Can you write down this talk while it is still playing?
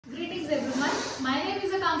everyone. My name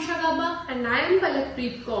is Akanksha Gaba and I am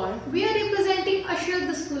Palakpreet Kaur. We are representing USHER,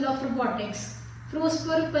 the School of Robotics.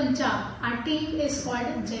 Firozpur, Punjab. Our team is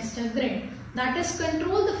called Gesture Grid. That is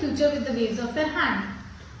control the future with the waves of your hand.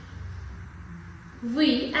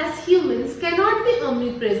 We as humans cannot be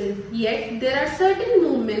omnipresent, yet there are certain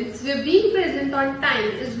moments where being present on time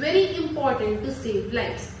is very important to save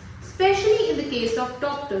lives, especially in the case of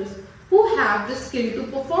doctors who have the skill to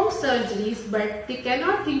perform surgeries but they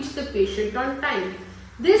cannot reach the patient on time.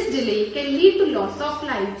 This delay can lead to loss of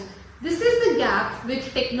lives. This is the gap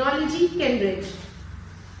which technology can bridge.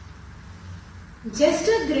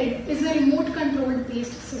 Gesture Grid is a remote controlled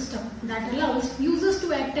based system that allows users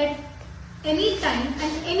to act at any time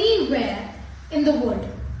and anywhere in the world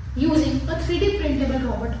using a 3D printable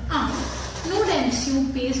robot arm, node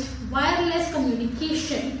MCU based wireless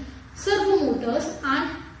communication, servo motors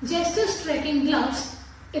and gestures tracking gloves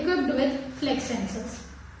equipped with flex sensors.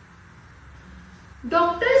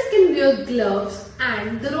 Doctors can wear gloves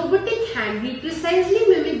and the robotic hand will precisely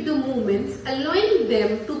mimic the movements, allowing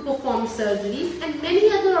them to perform surgeries and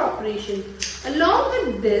many other operations. Along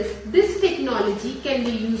with this technology can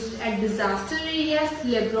be used at disaster areas,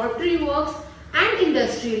 laboratory works and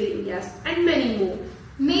industrial areas and many more.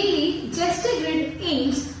 Mainly, Gesture Grid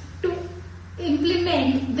aims to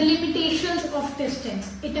implement the limitations of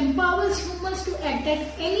distance. It empowers humans to act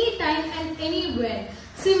at any time and anywhere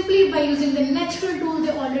simply by using the natural tool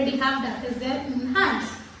they already have, that is their own hands.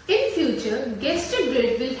 In future, Gesture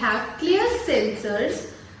Grid will have clear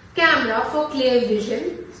sensors, camera for clear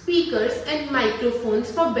vision, speakers and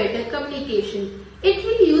microphones for better communication. It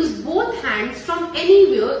will use both hands from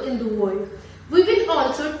anywhere in the world. We will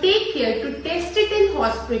also take care to test it in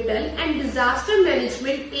hospital and disaster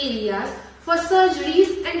management areas for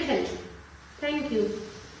surgeries and health. Thank you.